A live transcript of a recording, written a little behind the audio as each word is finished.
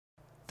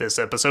This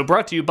episode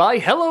brought to you by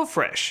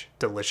HelloFresh.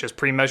 Delicious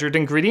pre-measured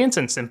ingredients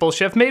and simple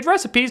chef-made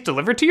recipes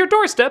delivered to your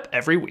doorstep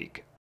every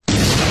week.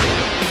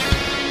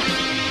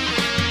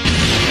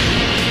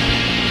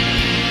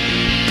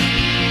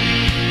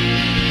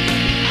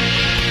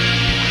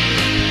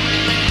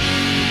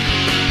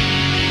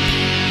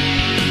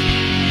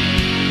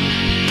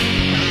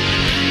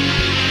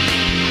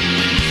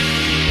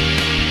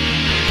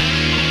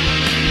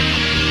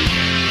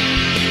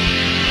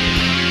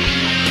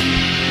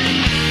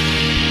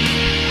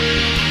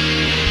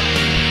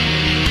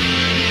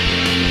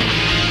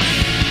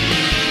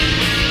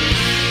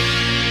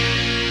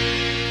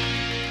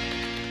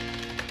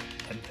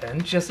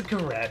 Jessica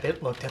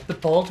Rabbit looked at the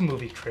bald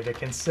movie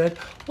critic and said,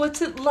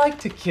 "What's it like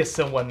to kiss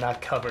someone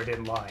not covered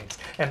in lines?"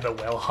 And the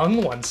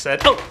well-hung one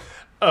said,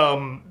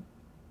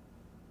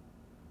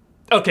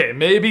 okay,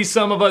 maybe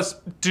some of us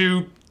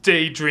do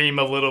daydream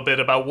a little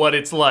bit about what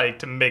it's like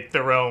to make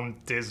their own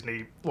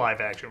Disney live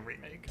action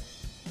remake.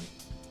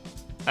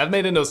 I've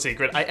made it no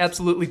secret, I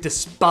absolutely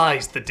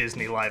despise the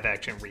Disney live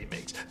action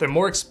remakes. They're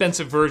more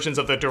expensive versions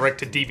of the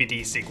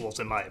direct-to-DVD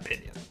sequels in my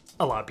opinion.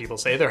 A lot of people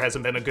say there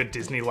hasn't been a good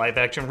Disney live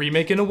action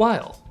remake in a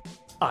while.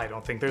 I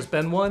don't think there's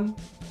been one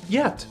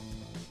yet.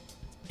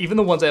 Even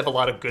the ones that have a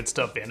lot of good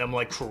stuff in them,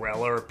 like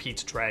Cruella or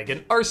Pete's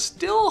Dragon, are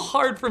still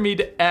hard for me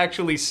to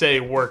actually say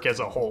work as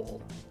a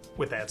whole.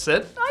 With that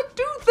said, I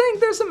do think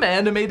there's some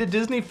animated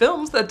Disney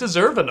films that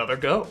deserve another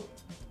go.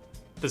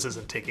 This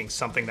isn't taking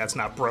something that's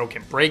not broke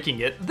and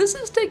breaking it, this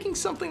is taking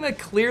something that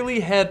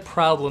clearly had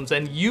problems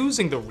and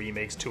using the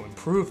remakes to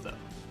improve them.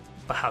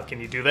 But how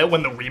can you do that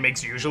when the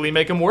remakes usually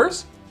make them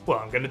worse? Well,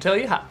 I'm gonna tell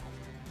you how.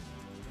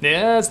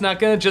 Yeah, it's not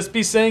gonna just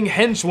be saying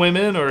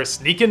henchwomen or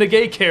sneaking a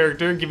gay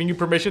character, giving you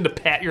permission to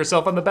pat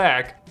yourself on the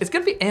back. It's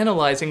gonna be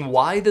analyzing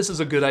why this is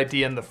a good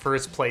idea in the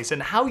first place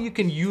and how you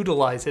can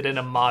utilize it in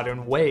a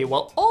modern way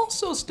while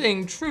also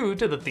staying true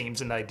to the themes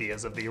and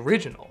ideas of the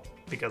original.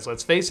 Because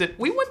let's face it,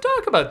 we wouldn't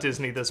talk about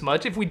Disney this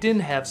much if we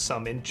didn't have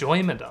some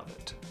enjoyment of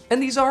it.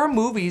 And these are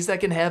movies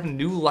that can have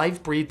new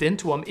life breathed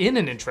into them in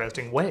an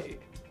interesting way.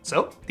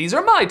 So, these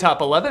are my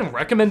top 11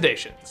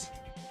 recommendations.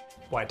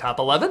 Why top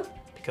 11?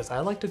 Because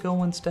I like to go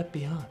one step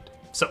beyond.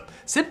 So,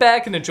 sit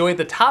back and enjoy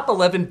the top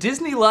 11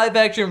 Disney live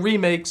action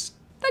remakes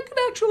that could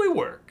actually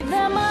work.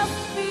 There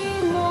must be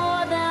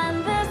more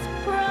than this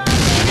promise.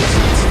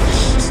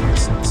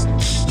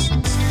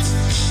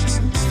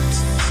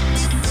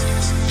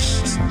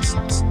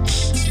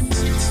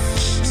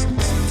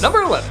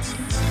 Number 11.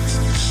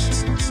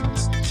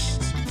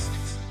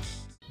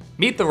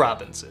 Meet the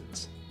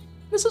Robinsons.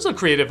 This is a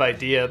creative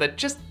idea that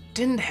just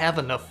didn't have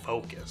enough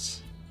focus.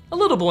 A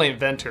little boy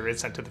inventor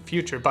is sent to the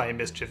future by a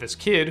mischievous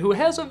kid who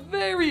has a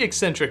very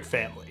eccentric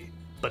family.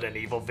 But an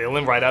evil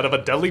villain right out of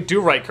a Dudley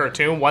Do-Right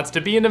cartoon wants to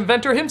be an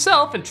inventor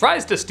himself and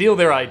tries to steal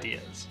their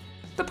ideas.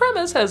 The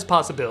premise has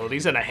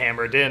possibilities and a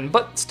hammered-in,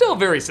 but still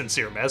very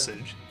sincere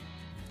message.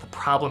 The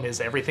problem is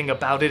everything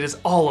about it is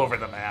all over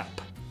the map.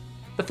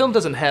 The film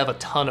doesn't have a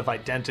ton of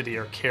identity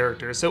or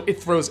character, so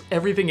it throws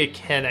everything it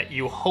can at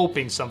you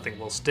hoping something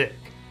will stick.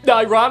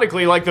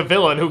 Ironically, like the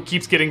villain who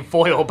keeps getting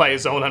foiled by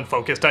his own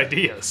unfocused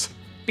ideas.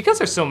 Because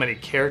there's so many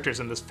characters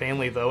in this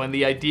family though, and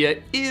the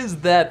idea is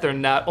that they're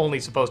not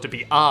only supposed to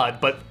be odd,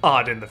 but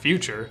odd in the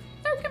future,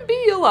 there can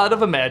be a lot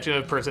of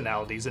imaginative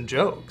personalities and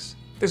jokes.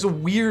 There's a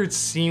weird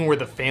scene where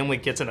the family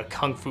gets in a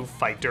kung fu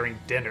fight during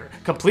dinner,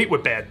 complete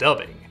with bad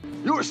dubbing.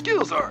 Your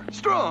skills are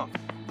strong,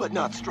 but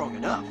not strong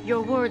enough.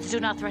 Your words do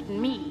not threaten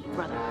me,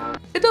 brother.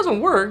 It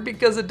doesn't work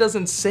because it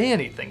doesn't say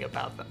anything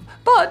about them.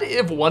 But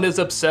if one is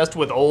obsessed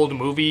with old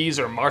movies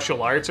or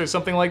martial arts or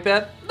something like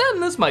that, then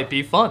this might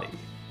be funny.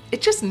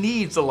 It just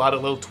needs a lot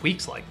of little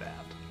tweaks like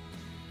that.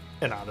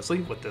 And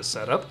honestly, with this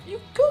setup, you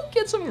could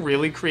get some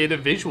really creative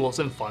visuals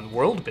and fun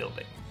world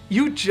building.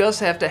 You just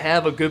have to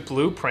have a good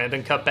blueprint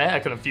and cut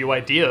back on a few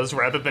ideas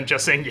rather than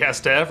just saying yes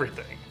to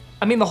everything.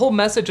 I mean, the whole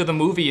message of the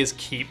movie is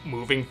keep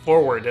moving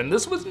forward, and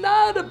this was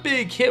not a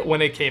big hit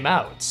when it came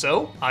out,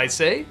 so I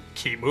say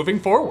keep moving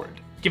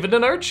forward. Give it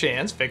another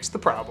chance, fix the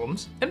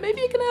problems, and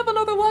maybe it can have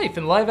another life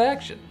in live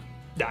action.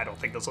 I don't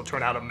think this will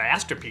turn out a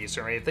masterpiece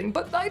or anything,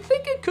 but I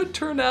think it could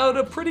turn out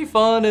a pretty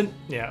fun and,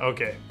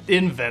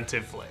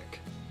 inventive flick.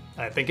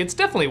 I think it's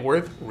definitely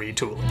worth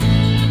retooling.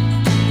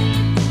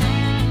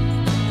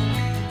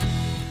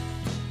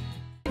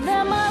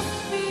 There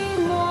must be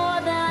more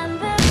than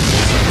this.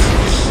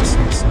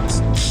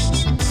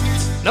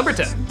 Number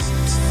 10.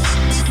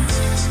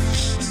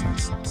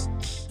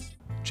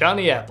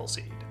 Johnny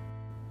Appleseed.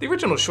 The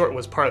original short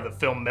was part of the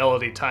film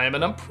Melody Time,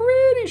 and I'm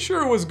pretty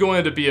sure it was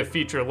going to be a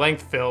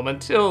feature-length film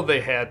until they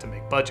had to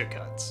make budget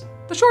cuts.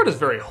 The short is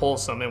very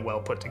wholesome and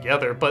well put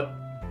together, but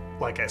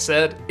like I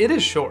said, it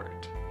is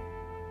short.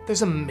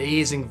 There's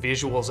amazing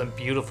visuals and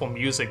beautiful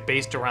music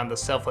based around the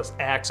selfless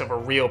acts of a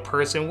real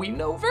person we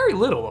know very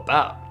little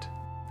about.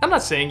 I'm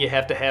not saying you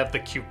have to have the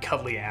cute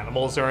cuddly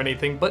animals or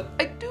anything, but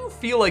I do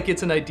feel like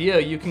it's an idea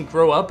you can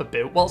grow up a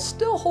bit while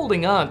still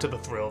holding on to the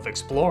thrill of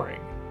exploring.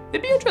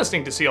 It'd be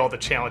interesting to see all the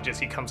challenges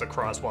he comes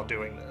across while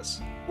doing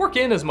this. Work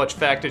in as much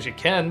fact as you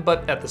can,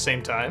 but at the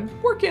same time,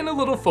 work in a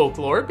little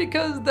folklore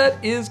because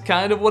that is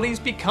kind of what he's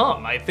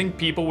become. I think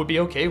people would be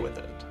okay with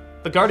it.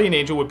 The guardian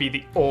angel would be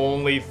the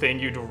only thing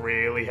you'd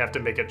really have to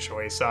make a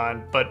choice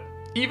on, but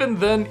even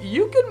then,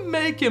 you could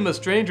make him a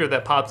stranger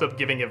that pops up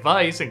giving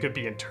advice and could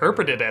be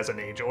interpreted as an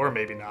angel, or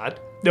maybe not.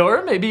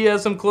 Or maybe he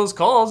has some close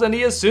calls and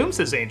he assumes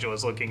his angel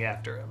is looking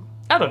after him.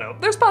 I don't know,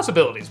 there's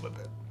possibilities with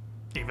it.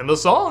 Even the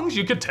songs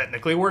you could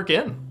technically work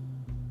in.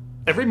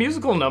 Every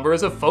musical number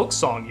is a folk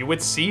song you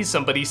would see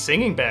somebody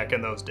singing back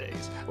in those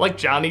days. Like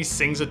Johnny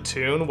sings a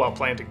tune while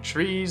planting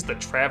trees, the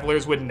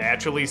travelers would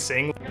naturally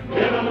sing.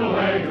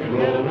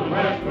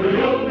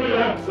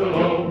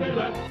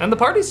 And the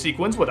party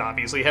sequence would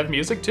obviously have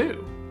music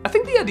too. I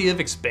think the idea of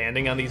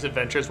expanding on these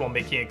adventures while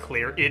making it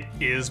clear it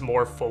is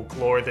more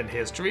folklore than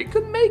history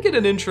could make it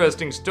an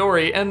interesting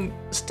story and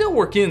still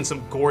work in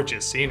some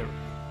gorgeous scenery.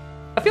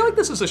 I feel like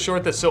this is a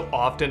short that's so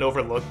often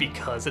overlooked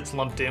because it's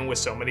lumped in with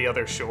so many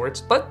other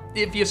shorts, but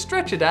if you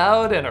stretch it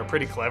out and are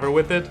pretty clever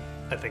with it,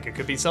 I think it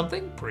could be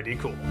something pretty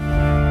cool.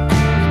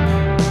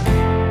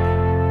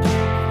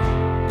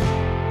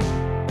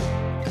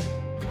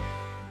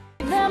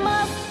 There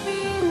must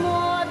be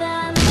more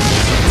than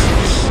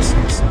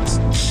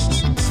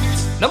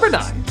Number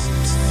 9.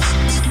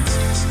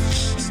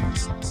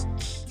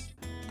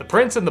 The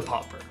Prince and the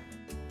Pauper.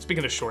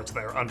 Speaking of shorts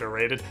that are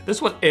underrated,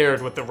 this one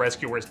aired with the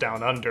Rescuers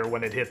Down Under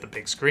when it hit the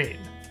big screen.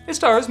 It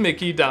stars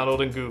Mickey, Donald,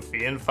 and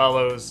Goofy and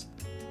follows,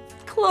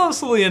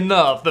 closely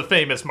enough, the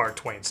famous Mark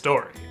Twain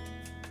story.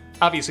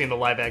 Obviously in the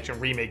live-action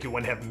remake you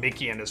wouldn't have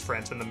Mickey and his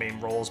friends in the main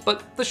roles,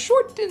 but the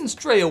short didn't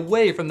stray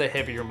away from the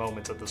heavier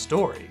moments of the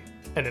story.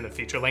 And in a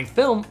feature-length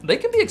film, they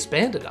can be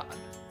expanded on.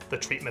 The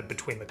treatment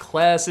between the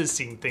classes,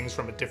 seeing things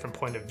from a different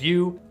point of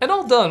view, and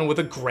all done with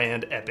a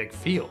grand epic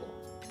feel.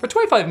 For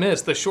 25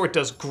 minutes, the short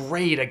does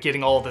great at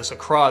getting all this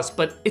across,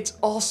 but it's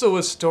also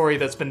a story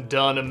that's been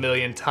done a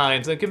million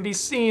times and can be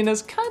seen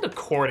as kind of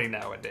corny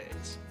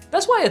nowadays.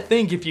 That's why I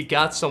think if you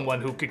got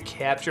someone who could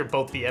capture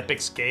both the epic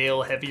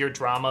scale, heavier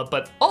drama,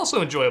 but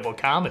also enjoyable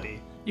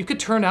comedy, you could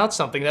turn out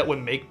something that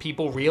would make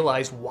people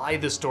realize why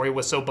this story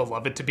was so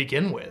beloved to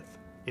begin with.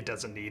 It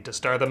doesn't need to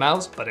star the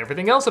mouse, but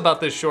everything else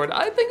about this short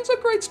I think is a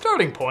great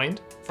starting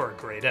point for a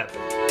great epic.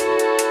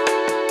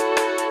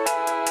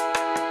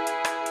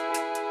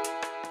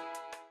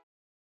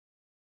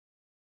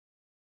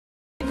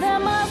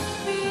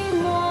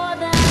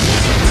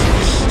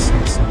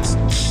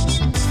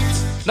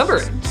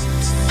 Number 8.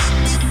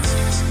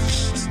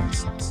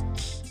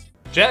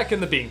 Jack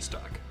and the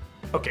Beanstalk.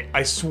 Okay,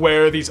 I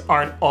swear these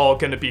aren't all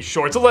gonna be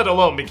shorts, let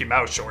alone Mickey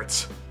Mouse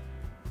shorts.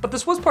 But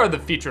this was part of the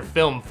feature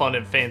film Fun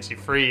and Fancy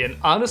Free, and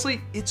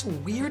honestly, it's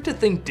weird to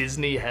think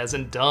Disney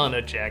hasn't done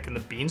a Jack and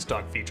the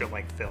Beanstalk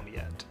feature-length film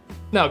yet.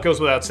 Now, it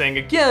goes without saying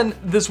again,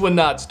 this would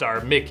not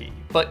star Mickey,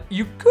 but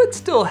you could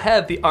still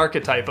have the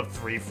archetype of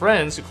 3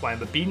 friends who climb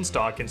the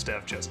beanstalk instead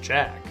of just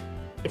Jack.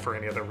 If for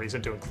any other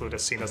reason to include a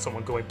scene of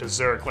someone going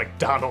berserk like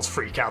Donald's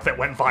freakout that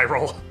went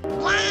viral.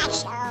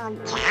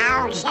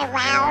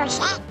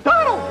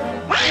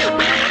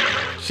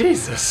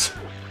 Jesus.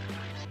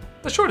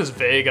 The short is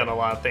vague on a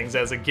lot of things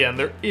as again,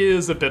 there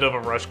is a bit of a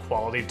rush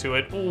quality to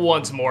it,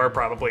 once more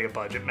probably a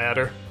budget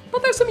matter,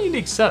 but there's some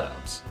unique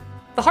setups.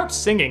 The harp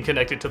singing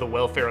connected to the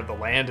welfare of the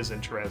land is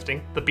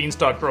interesting, the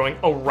beanstalk growing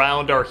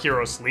around our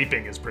hero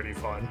sleeping is pretty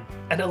fun,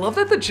 and I love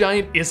that the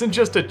giant isn't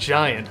just a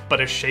giant,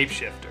 but a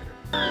shapeshifter.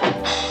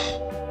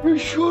 You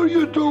sure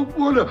you don't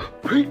want a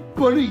pink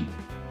bunny?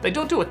 They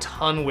don't do a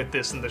ton with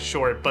this in the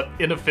short, but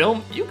in a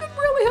film, you could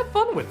really have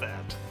fun with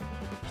that.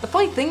 The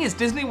funny thing is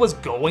Disney was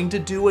going to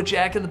do a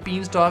Jack and the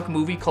Beanstalk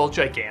movie called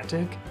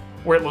Gigantic,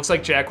 where it looks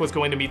like Jack was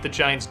going to meet the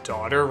giant's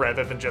daughter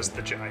rather than just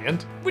the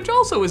giant, which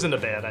also isn't a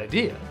bad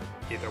idea.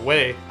 Either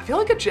way, I feel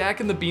like a Jack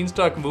and the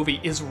Beanstalk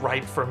movie is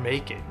ripe for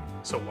making,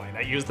 so why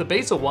not use the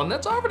base of one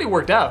that's already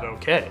worked out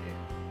okay?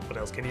 What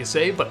else can you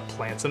say but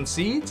plant some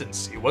seeds and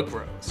see what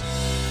grows?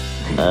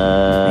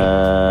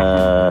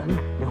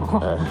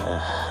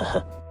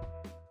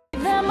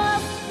 there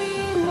must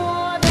be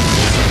more than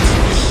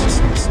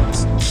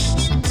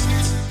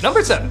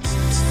Number 7.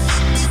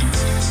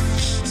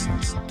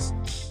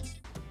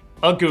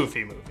 A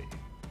Goofy movie.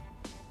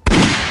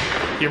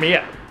 Hear me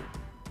out.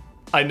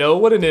 I know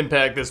what an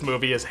impact this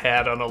movie has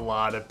had on a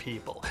lot of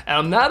people, and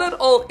I'm not at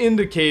all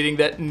indicating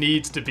that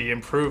needs to be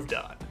improved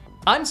on.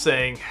 I'm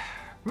saying,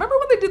 remember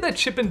when they did that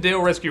Chip and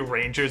Dale Rescue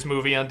Rangers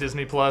movie on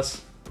Disney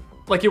Plus?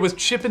 Like it was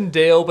Chip and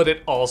Dale, but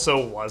it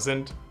also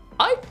wasn't?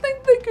 I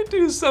think they could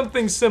do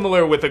something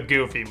similar with a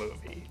Goofy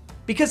movie.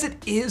 Because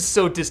it is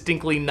so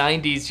distinctly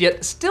 90s,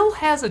 yet still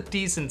has a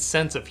decent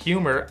sense of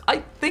humor, I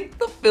think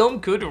the film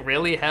could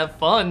really have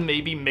fun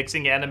maybe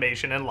mixing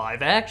animation and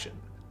live action.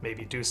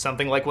 Maybe do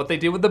something like what they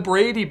did with the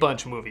Brady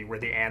Bunch movie, where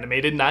the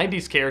animated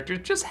 90s characters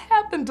just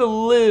happen to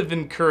live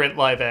in current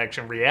live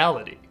action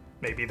reality.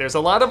 Maybe there's a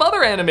lot of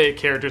other animated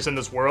characters in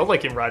this world,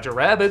 like in Roger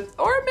Rabbit,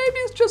 or maybe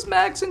it's just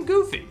Max and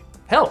Goofy.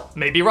 Hell,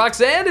 maybe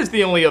Roxanne is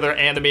the only other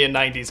anime and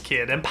 90s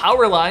kid, and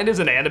Powerline is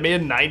an anime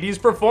and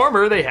 90s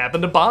performer they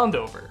happen to bond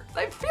over.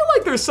 I feel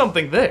like there's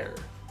something there.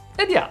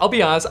 And yeah, I'll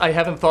be honest, I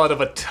haven't thought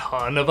of a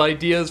ton of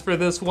ideas for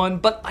this one,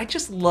 but I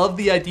just love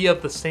the idea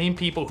of the same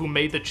people who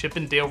made the Chip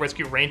and Dale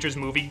Rescue Rangers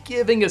movie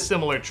giving a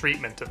similar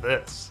treatment to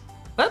this.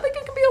 I think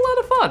it can be a lot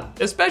of fun,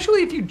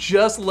 especially if you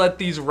just let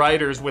these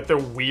writers with their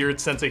weird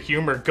sense of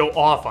humor go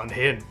off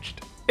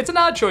unhinged. It's an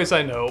odd choice,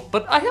 I know,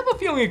 but I have a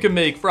feeling it can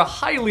make for a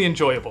highly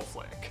enjoyable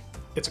flick.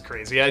 It's a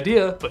crazy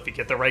idea, but if you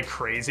get the right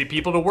crazy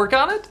people to work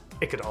on it,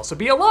 it could also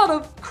be a lot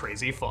of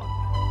crazy fun.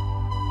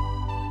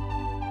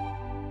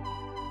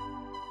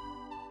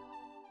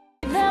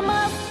 There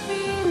must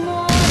be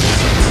more.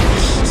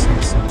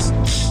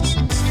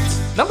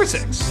 Number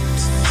 6.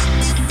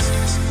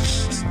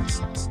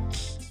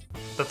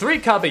 The Three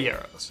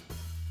Caballeros.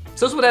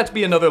 So this would have to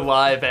be another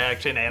live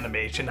action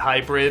animation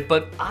hybrid,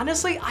 but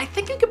honestly, I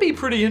think it could be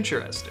pretty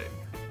interesting.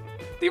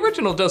 The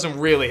original doesn't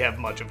really have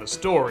much of a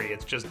story,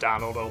 it's just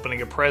Donald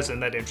opening a present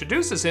that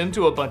introduces him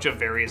to a bunch of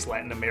various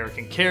Latin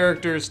American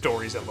characters,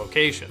 stories, and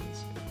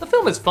locations. The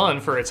film is fun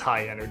for its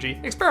high energy,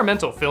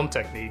 experimental film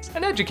techniques,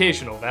 and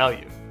educational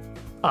value.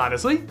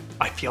 Honestly,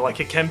 I feel like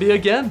it can be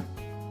again.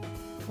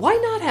 Why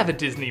not have a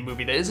Disney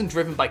movie that isn't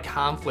driven by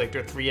conflict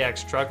or three-act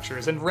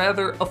structures, and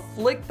rather a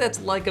flick that's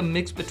like a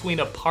mix between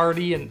a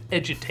party and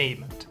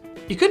edutainment?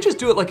 You couldn't just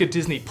do it like a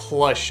Disney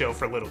Plus show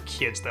for little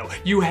kids though.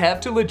 You have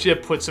to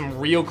legit put some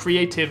real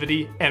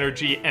creativity,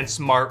 energy, and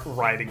smart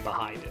writing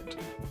behind it.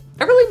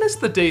 I really miss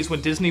the days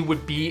when Disney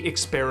would be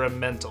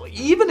experimental,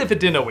 even if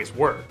it didn't always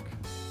work.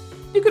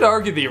 You could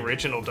argue the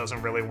original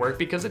doesn't really work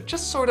because it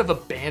just sort of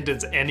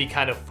abandons any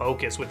kind of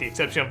focus with the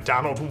exception of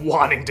Donald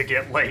wanting to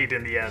get laid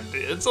in the end.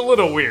 It's a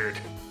little weird.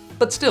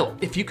 But still,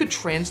 if you could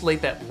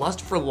translate that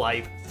lust for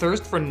life,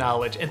 thirst for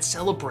knowledge, and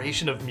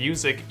celebration of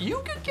music,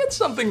 you could get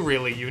something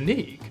really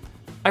unique.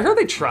 I heard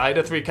they tried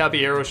a Three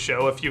Caballeros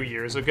show a few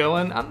years ago,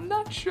 and I'm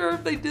not sure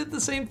if they did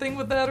the same thing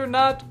with that or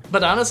not.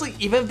 But honestly,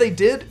 even if they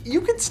did, you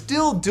could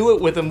still do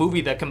it with a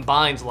movie that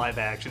combines live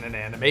action and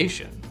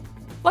animation.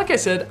 Like I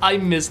said, I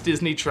miss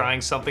Disney trying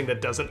something that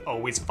doesn't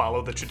always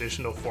follow the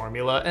traditional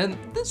formula, and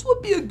this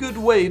would be a good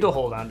way to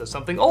hold on to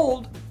something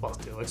old while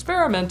still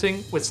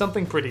experimenting with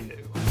something pretty new.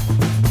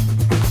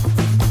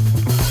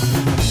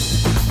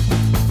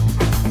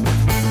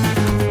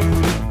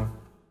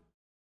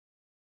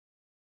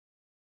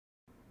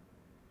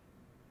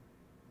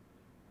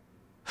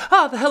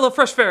 Ah, the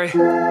HelloFresh fairy.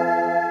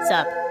 What's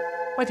up?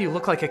 Why do you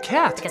look like a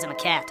cat? Because I'm a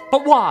cat.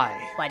 But why?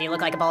 Why do you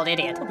look like a bald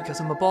idiot? Oh, because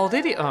I'm a bald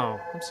idiot.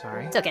 Oh, I'm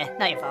sorry. It's okay,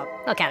 not your fault.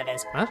 No cat it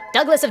is. Huh?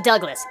 Douglas of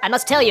Douglas, I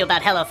must tell you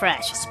about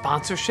HelloFresh.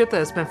 Sponsorship that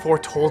has been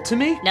foretold to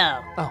me?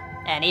 No. Oh.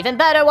 An even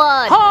better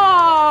one!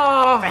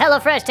 Ah!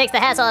 HelloFresh takes the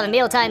hassle out of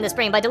mealtime this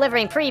spring by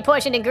delivering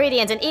pre-portioned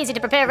ingredients and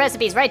easy-to-prepare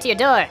recipes right to your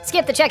door.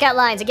 Skip the checkout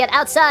lines and get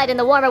outside in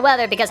the warmer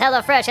weather because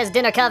HelloFresh has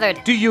dinner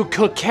covered. Do you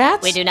cook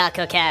cats? We do not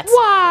cook cats.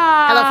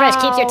 Wow!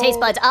 HelloFresh keeps your taste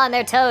buds on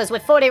their toes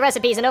with 40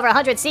 recipes and over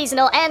 100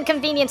 seasonal and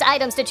convenience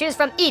items to choose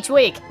from each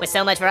week. With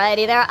so much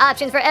variety, there are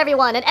options for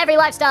everyone and every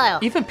lifestyle.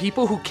 Even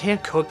people who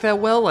can't cook that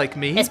well like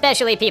me?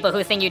 Especially people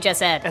who think you just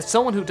said. As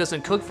someone who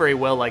doesn't cook very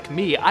well like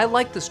me, I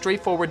like the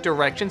straightforward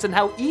directions and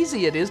how easy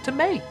it is to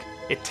make.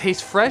 It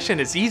tastes fresh and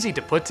is easy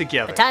to put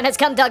together. The time has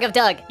come, Doug of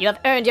Doug. You have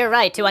earned your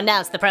right to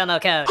announce the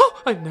promo code.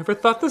 I never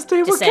thought this day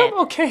would Just say come.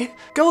 it. Okay.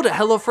 Go to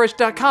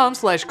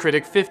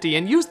HelloFresh.com/Critic50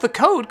 and use the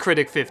code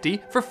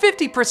Critic50 for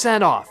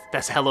 50% off.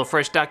 That's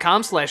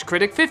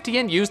HelloFresh.com/Critic50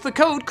 and use the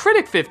code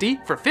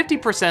Critic50 for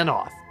 50%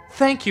 off.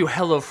 Thank you,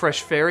 HelloFresh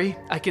Fairy.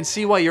 I can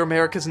see why you're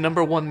America's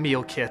 #1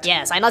 meal kit.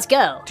 Yes, I must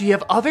go. Do you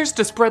have others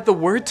to spread the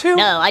word to?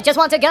 No, I just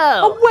want to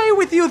go. Away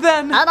with you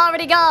then! I'm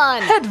already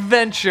gone.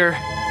 Adventure!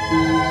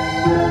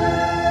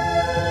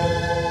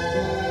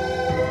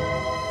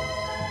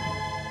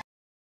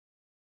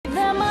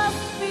 There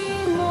must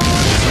be more.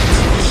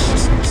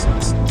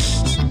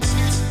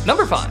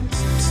 Number 5.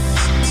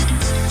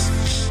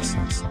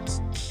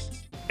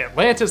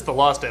 Atlantis: The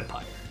Lost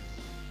Empire.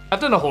 I've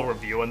done a whole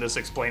review on this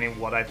explaining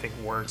what I think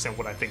works and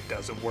what I think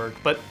doesn't work,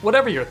 but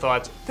whatever your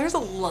thoughts, there's a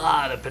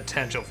lot of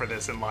potential for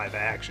this in live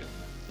action.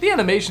 The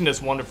animation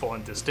is wonderful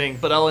and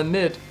distinct, but I'll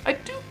admit, I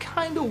do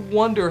kind of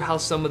wonder how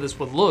some of this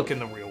would look in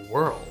the real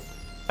world.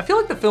 I feel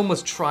like the film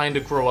was trying to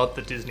grow up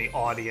the Disney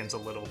audience a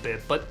little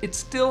bit, but it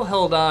still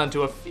held on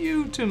to a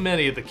few too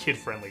many of the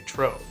kid-friendly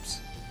tropes.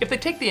 If they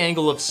take the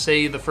angle of,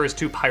 say, the first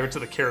 2 Pirates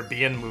of the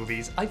Caribbean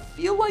movies, I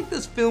feel like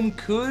this film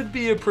could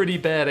be a pretty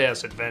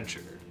badass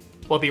adventure.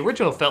 While the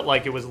original felt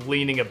like it was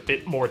leaning a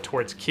bit more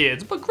towards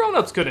kids, but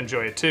grown-ups could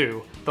enjoy it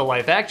too, the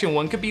live-action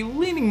one could be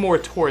leaning more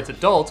towards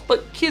adults,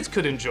 but kids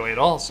could enjoy it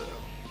also.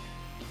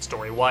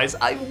 Story-wise,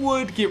 I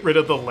would get rid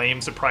of the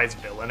lame surprise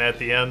villain at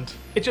the end.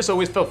 It just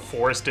always felt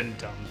forced and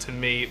dumb to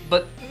me,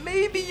 but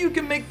maybe you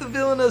can make the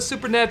villain a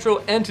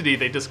supernatural entity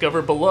they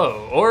discover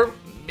below, or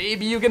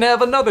maybe you can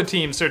have another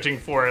team searching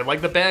for it, like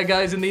the bad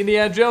guys in the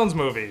Indiana Jones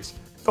movies.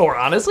 Or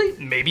honestly,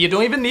 maybe you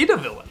don't even need a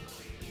villain.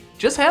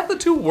 Just have the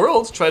 2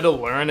 worlds try to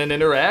learn and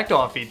interact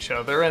off each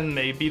other, and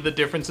maybe the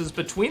differences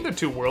between the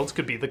 2 worlds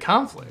could be the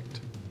conflict.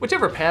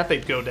 Whichever path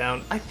they'd go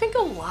down, I think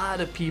a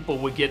lot of people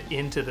would get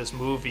into this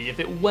movie if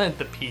it went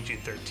the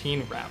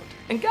PG-13 route,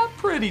 and got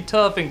pretty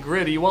tough and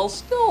gritty while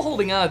still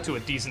holding on to a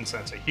decent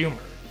sense of humor.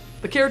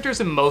 The characters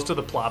and most of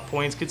the plot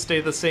points could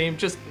stay the same,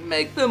 just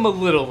make them a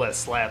little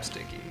less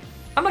slapsticky.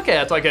 I'm not gonna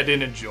act like I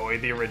didn't enjoy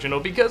the original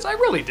because I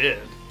really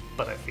did,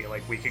 but I feel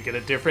like we could get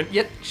a different,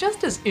 yet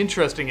just as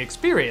interesting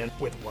experience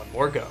with one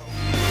more go.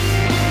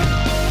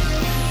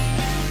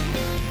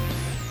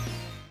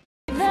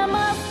 There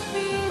must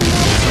be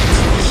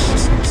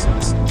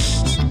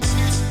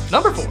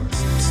Number 4.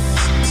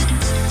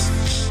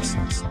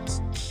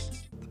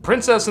 The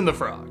Princess and the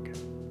Frog.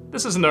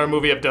 This is another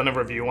movie I've done a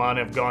review on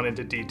and have gone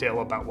into detail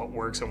about what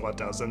works and what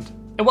doesn't.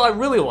 And while I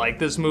really like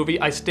this movie,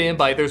 I stand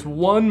by there's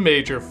one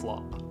major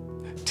flaw.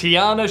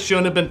 Tiana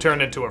shouldn't have been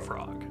turned into a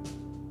frog.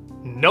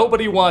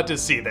 Nobody wanted to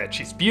see that.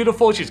 She's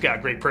beautiful, she's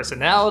got great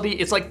personality,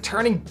 it's like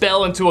turning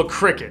Belle into a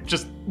cricket.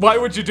 Just, why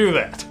would you do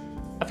that?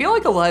 I feel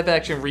like a live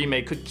action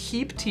remake could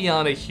keep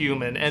Tiana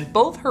human and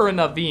both her and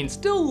Naveen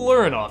still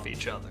learn off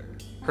each other.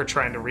 Her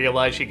trying to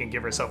realize she can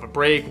give herself a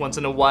break once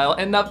in a while,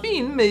 and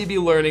Naveen maybe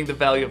learning the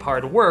value of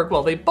hard work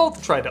while they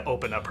both try to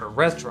open up her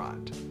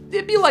restaurant.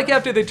 It'd be like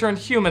after they turned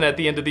human at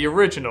the end of the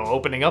original,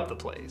 opening up the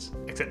place.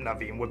 Except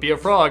Naveen would be a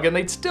frog and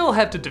they'd still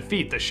have to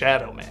defeat the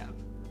Shadow Man.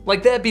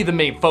 Like that'd be the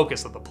main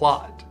focus of the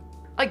plot.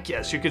 I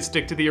guess you could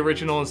stick to the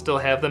original and still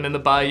have them in the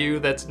bayou.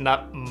 That's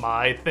not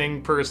my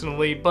thing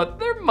personally, but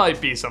there might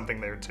be something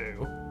there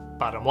too.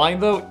 Bottom line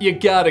though, you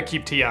gotta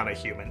keep Tiana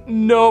human.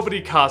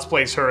 Nobody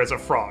cosplays her as a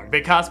frog, they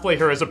cosplay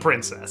her as a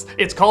princess.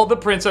 It's called The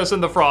Princess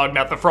and the Frog,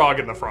 not The Frog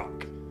and the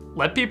Frog.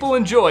 Let people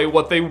enjoy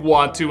what they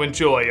want to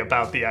enjoy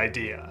about the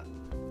idea.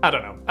 I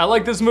don't know, I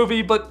like this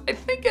movie, but I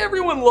think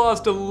everyone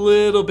lost a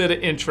little bit of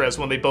interest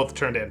when they both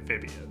turned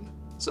amphibian.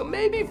 So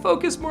maybe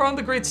focus more on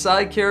the great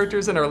side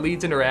characters and our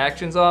leads'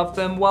 interactions off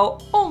them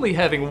while only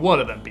having one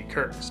of them be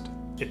cursed.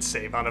 It's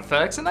safe on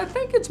effects, and I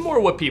think it's more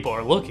what people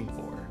are looking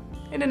for.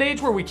 In an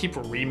age where we keep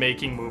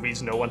remaking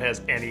movies no one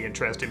has any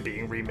interest in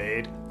being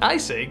remade, I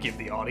say give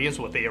the audience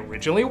what they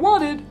originally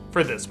wanted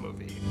for this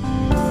movie.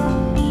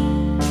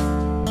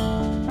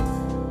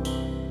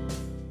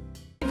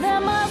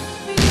 there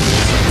must be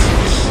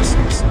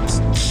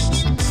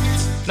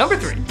Number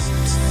 3.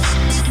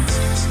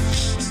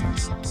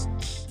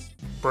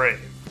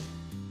 Brave.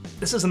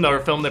 This is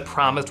another film that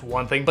promised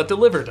one thing but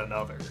delivered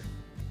another.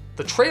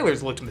 The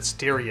trailers looked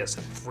mysterious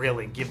and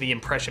thrilling, give the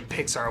impression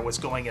Pixar was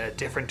going in a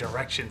different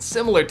direction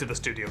similar to the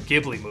Studio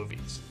Ghibli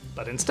movies.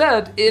 But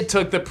instead, it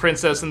took the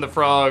Princess and the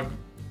Frog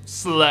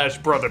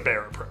 / Brother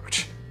Bear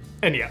approach.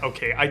 And yeah,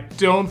 okay, I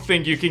don't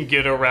think you can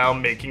get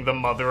around making the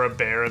mother a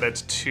bear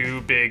that's too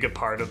big a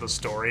part of the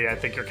story. I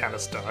think you're kind of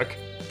stuck.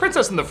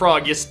 Princess and the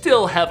Frog, you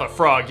still have a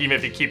frog even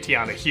if you keep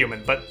Tiana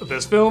human, but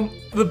this film,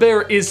 the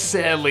bear is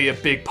sadly a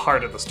big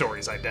part of the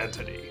story's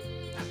identity.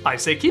 I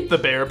say keep the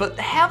bear, but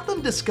have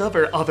them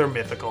discover other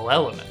mythical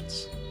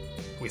elements.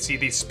 We see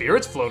these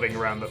spirits floating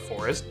around the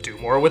forest, do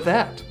more with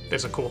that.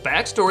 There's a cool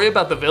backstory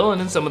about the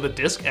villain and some of the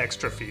disc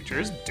extra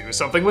features, do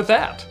something with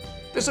that.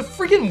 There's a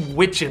freaking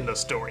witch in the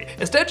story.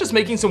 Instead of just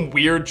making some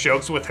weird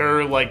jokes with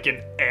her like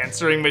an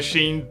answering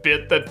machine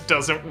bit that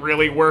doesn't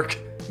really work,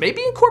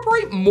 maybe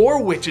incorporate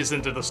more witches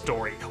into the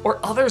story,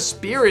 or other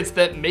spirits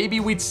that maybe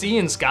we'd see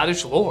in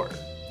Scottish lore.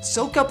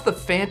 Soak up the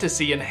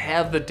fantasy and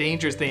have the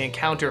dangers they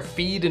encounter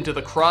feed into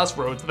the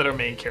crossroads that our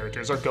main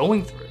characters are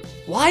going through.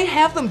 Why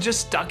have them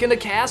just stuck in a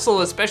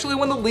castle, especially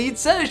when the lead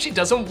says she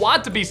doesn't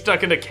want to be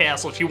stuck in a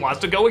castle, she wants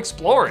to go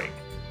exploring?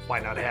 Why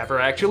not have her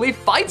actually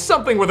fight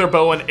something with her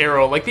bow and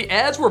arrow like the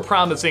ads were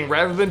promising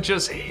rather than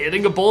just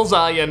hitting a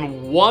bullseye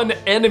and one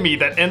enemy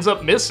that ends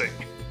up missing?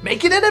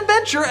 Make it an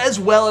adventure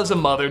as well as a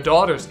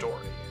mother-daughter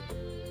story.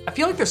 I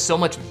feel like there's so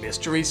much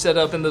mystery set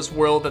up in this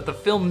world that the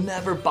film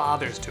never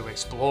bothers to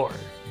explore.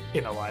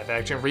 In a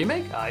live-action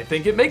remake, I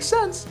think it makes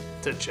sense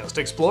to just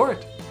explore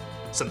it.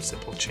 Some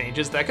simple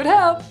changes that could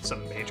have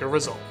some major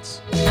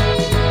results.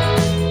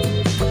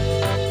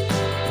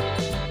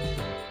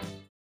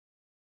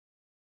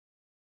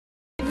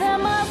 there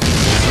must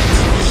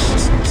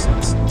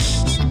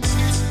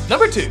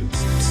Number 2.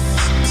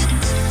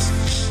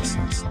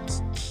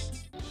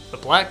 The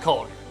Black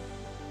Cauldron.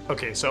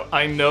 Okay, so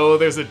I know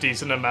there's a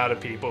decent amount of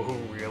people who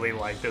really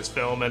like this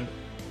film, and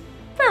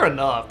fair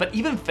enough, but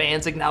even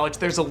fans acknowledge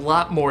there's a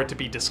lot more to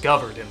be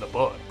discovered in the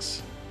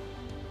books.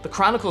 The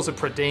Chronicles of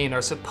Prydain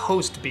are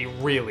supposed to be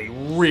really,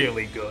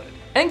 really good,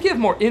 and give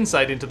more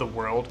insight into the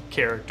world,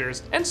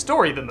 characters, and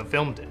story than the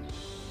film did.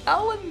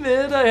 I'll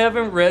admit I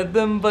haven't read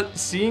them, but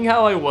seeing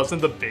how I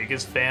wasn't the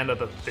biggest fan of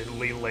the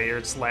thinly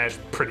layered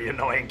 / pretty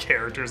annoying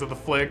characters of the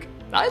flick,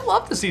 I'd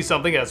love to see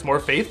something that's more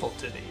faithful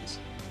to these.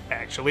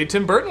 Actually,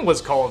 Tim Burton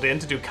was called in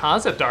to do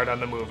concept art on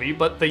the movie,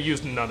 but they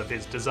used none of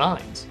his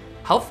designs.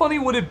 How funny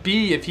would it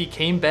be if he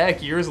came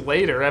back years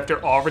later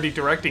after already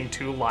directing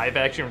 2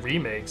 live-action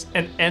remakes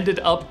and ended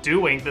up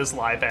doing this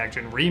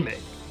live-action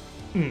remake?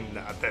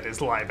 Not that his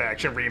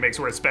live-action remakes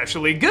were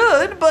especially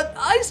good, but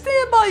I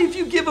stand by if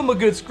you give him a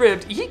good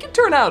script, he can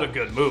turn out a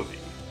good movie.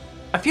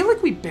 I feel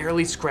like we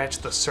barely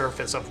scratched the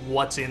surface of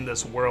what's in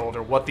this world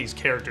or what these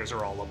characters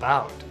are all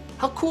about.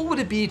 How cool would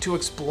it be to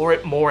explore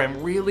it more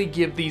and really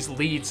give these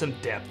leads some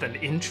depth and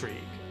intrigue?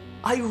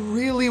 I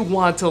really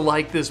want to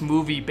like this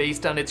movie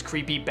based on its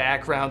creepy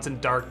backgrounds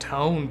and dark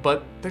tone,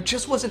 but there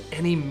just wasn't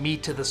any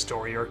meat to the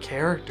story or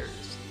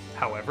characters.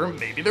 However,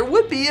 maybe there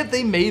would be if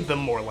they made them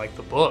more like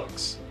the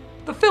books.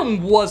 The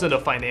film wasn't a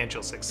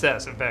financial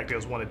success, in fact it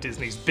was one of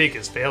Disney's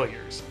biggest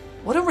failures.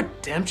 What a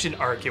redemption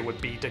arc it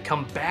would be to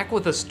come back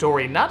with a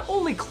story not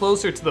only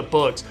closer to the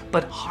books,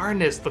 but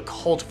harness the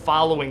cult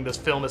following this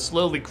film has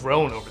slowly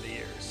grown over the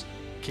years.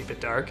 Keep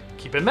it dark,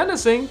 keep it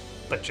menacing,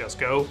 but just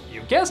go,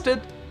 you guessed it,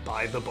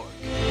 buy the book.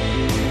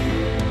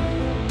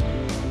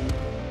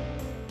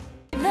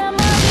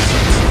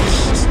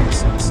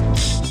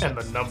 And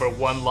the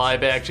 #1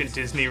 live-action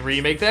Disney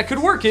remake that could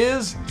work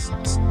is...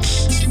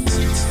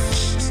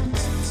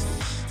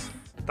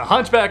 The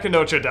Hunchback of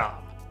Notre Dame.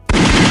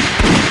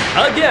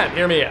 Again,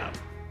 hear me out.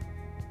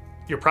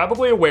 You're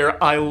probably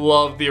aware I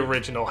love the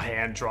original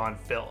hand-drawn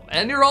film,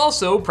 and you're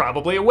also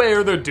probably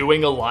aware they're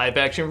doing a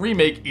live-action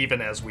remake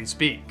even as we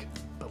speak.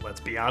 But let's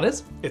be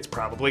honest, it's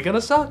probably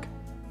gonna suck.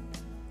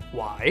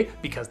 Why?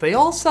 Because they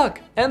all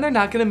suck, and they're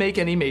not gonna make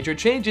any major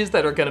changes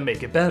that are gonna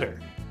make it better.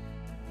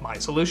 My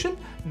solution?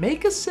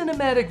 Make a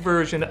cinematic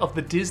version of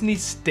the Disney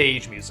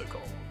stage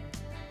musical.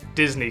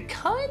 Disney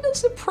kinda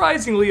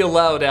surprisingly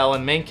allowed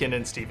Alan Menken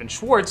and Stephen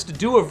Schwartz to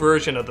do a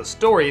version of the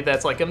story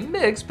that's like a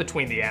mix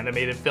between the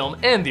animated film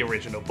and the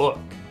original book.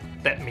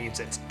 That means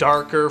it's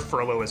darker,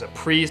 Frollo is a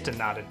priest and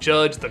not a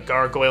judge, the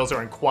gargoyles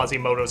are in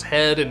Quasimodo's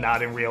head and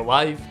not in real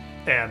life,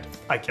 and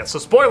I guess a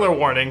spoiler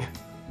warning.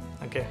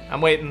 Okay, I'm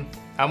waiting.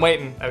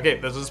 Okay,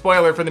 there's a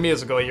spoiler for the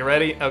musical. Are you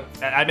ready?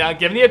 I'm not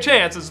giving you a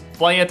chance. It's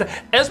playing it.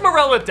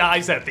 Esmeralda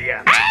dies at the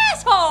end.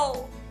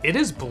 Asshole! It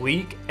is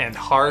bleak and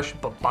harsh,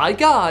 but by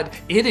God,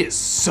 it is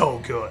so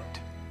good.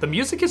 The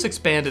music is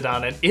expanded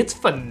on and it's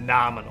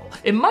phenomenal.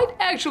 It might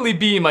actually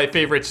be my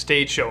favorite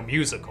stage show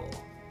musical.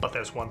 But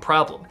there's one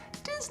problem.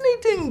 Disney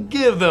didn't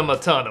give them a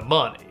ton of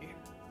money.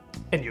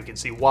 And you can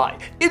see why.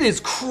 It is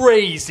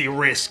crazy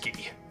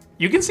risky.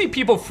 You can see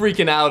people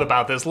freaking out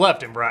about this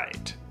left and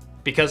right.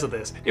 Because of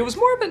this, it was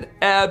more of an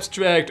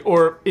abstract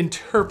or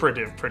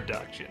interpretive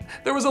production.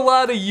 There was a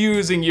lot of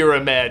using your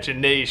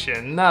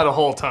imagination, not a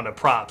whole ton of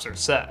props or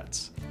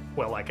sets.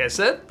 Well, like I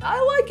said,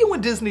 I like it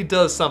when Disney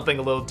does something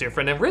a little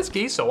different and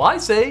risky, so I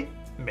say,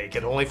 make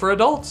it only for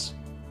adults.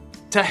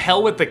 To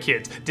hell with the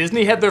kids.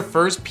 Disney had their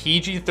first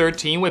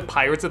PG-13 with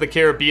Pirates of the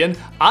Caribbean.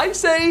 I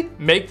say,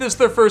 make this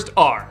their first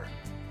R.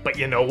 But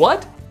you know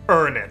what?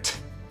 Earn it.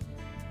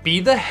 Be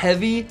the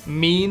heavy,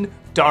 mean,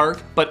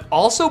 dark, but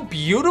also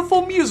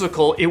beautiful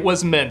musical it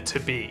was meant to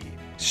be.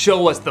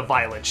 Show us the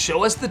violence,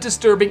 show us the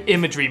disturbing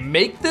imagery,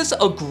 make this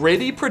a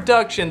gritty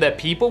production that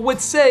people would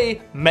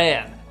say,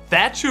 man,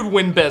 that should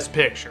win Best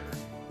Picture.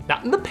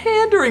 Not in the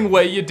pandering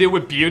way you did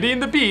with Beauty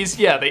and the Beast,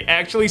 yeah, they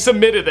actually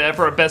submitted that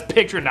for a Best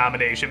Picture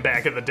nomination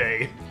back in the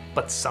day.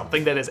 But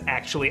something that is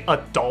actually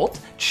adult,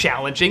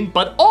 challenging,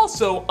 but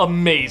also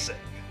amazing.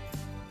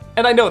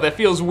 And I know that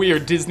feels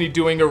weird, Disney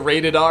doing a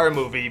rated R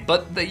movie,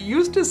 but they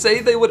used to say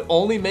they would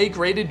only make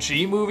rated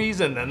G movies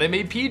and then they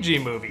made PG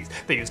movies.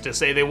 They used to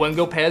say they wouldn't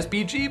go past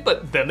PG,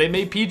 but then they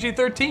made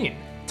PG-13.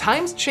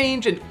 Times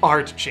change and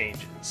art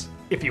changes.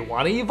 If you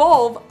want to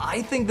evolve,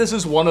 I think this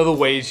is one of the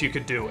ways you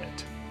could do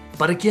it.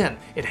 But again,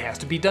 it has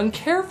to be done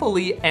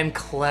carefully and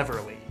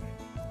cleverly.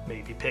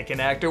 Maybe pick an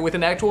actor with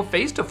an actual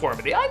face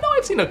deformity. I know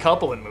I've seen a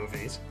couple in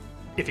movies.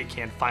 If you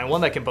can't find one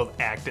that can both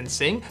act and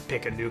sing,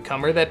 pick a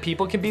newcomer that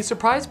people can be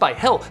surprised by.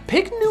 Hell,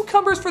 pick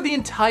newcomers for the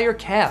entire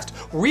cast.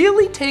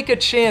 Really take a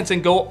chance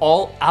and go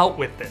all out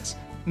with this.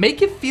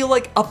 Make it feel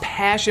like a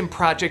passion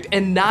project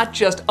and not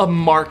just a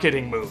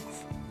marketing move.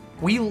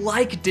 We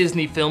like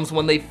Disney films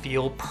when they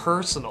feel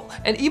personal.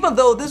 And even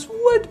though this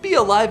would be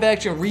a live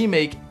action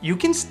remake, you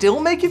can still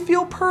make it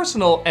feel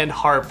personal and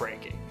heartbreaking.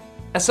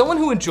 As someone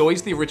who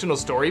enjoys the original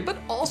story, but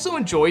also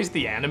enjoys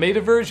the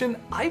animated version,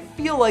 I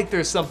feel like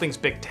there's something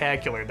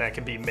spectacular that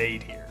can be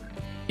made here.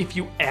 If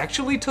you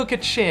actually took a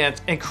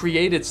chance and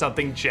created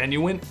something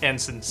genuine and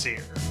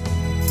sincere.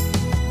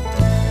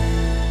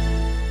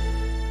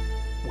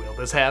 Will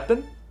this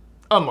happen?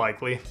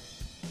 Unlikely.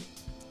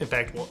 In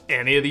fact, will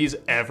any of these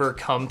ever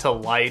come to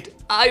light?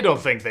 I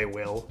don't think they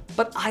will.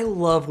 But I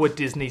love what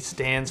Disney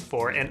stands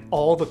for and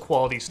all the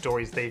quality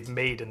stories they've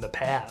made in the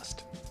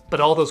past. But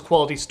all those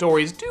quality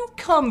stories do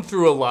come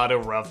through a lot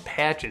of rough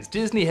patches.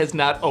 Disney has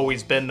not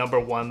always been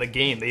 #1 in the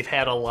game. They've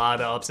had a lot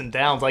of ups and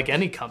downs like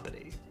any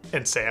company.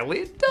 And sadly,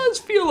 it does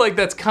feel like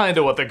that's kind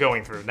of what they're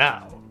going through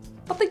now.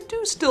 But they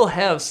do still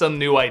have some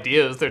new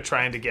ideas they're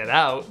trying to get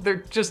out.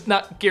 They're just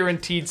not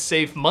guaranteed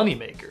safe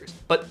moneymakers.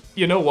 But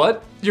you know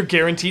what? Your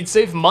guaranteed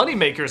safe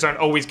moneymakers aren't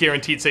always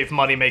guaranteed safe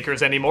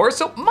moneymakers anymore,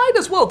 so might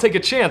as well take a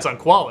chance on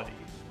quality.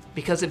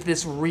 Because if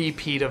this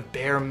repeat of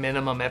bare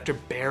minimum after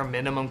bare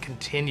minimum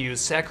continues,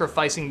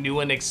 sacrificing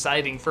new and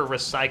exciting for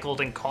recycled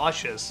and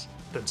cautious,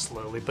 then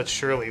slowly but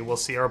surely we'll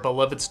see our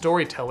beloved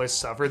storytellers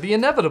suffer the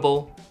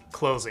inevitable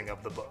closing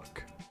of the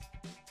book.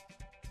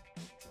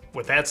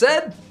 with that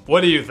said,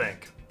 what do you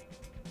think?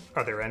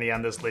 Are there any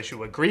on this list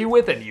you agree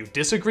with and you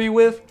disagree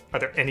with? Are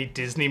there any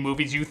Disney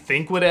movies you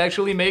think would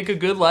actually make a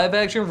good live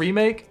action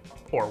remake?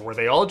 Or were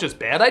they all just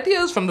bad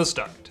ideas from the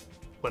start?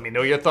 Let me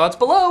know your thoughts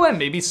below, and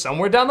maybe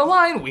somewhere down the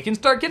line we can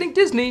start getting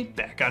Disney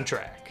back on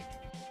track.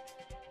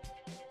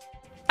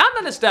 I'm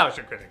the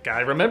Nostalgia Critic guy,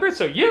 remember?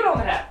 So you don't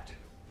have to.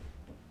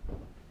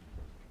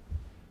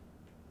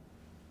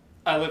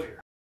 I live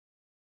here.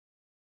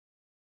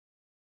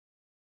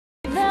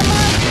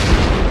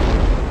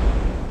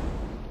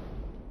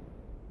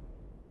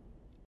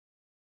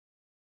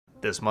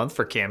 This month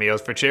for Cameos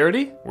for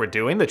Charity, we're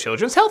doing the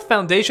Children's Health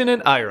Foundation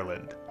in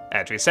Ireland. I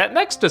actually sat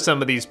next to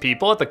some of these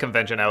people at the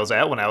convention I was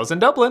at when I was in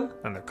Dublin,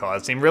 and their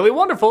cause seemed really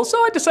wonderful, so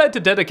I decided to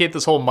dedicate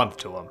this whole month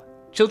to them.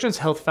 Children's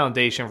Health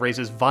Foundation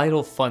raises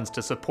vital funds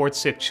to support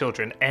sick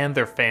children and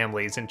their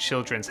families in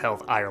Children's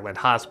Health Ireland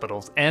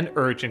hospitals and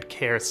urgent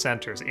care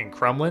centers in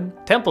Crumlin,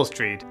 Temple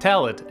Street,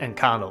 Tallaght, and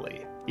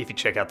Connolly. If you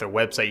check out their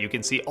website, you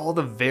can see all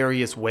the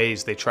various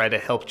ways they try to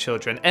help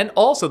children and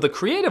also the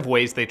creative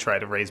ways they try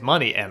to raise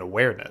money and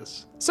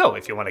awareness. So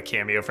if you want a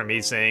cameo from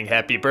me saying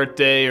happy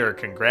birthday or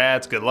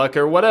congrats, good luck,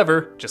 or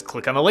whatever, just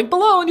click on the link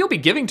below and you'll be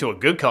giving to a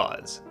good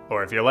cause.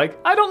 Or if you're like,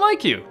 I don't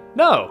like you,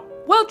 no,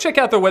 well, check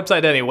out their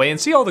website anyway and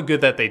see all the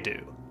good that they do.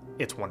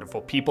 It's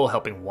wonderful people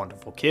helping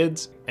wonderful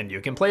kids, and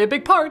you can play a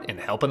big part in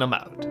helping them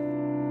out.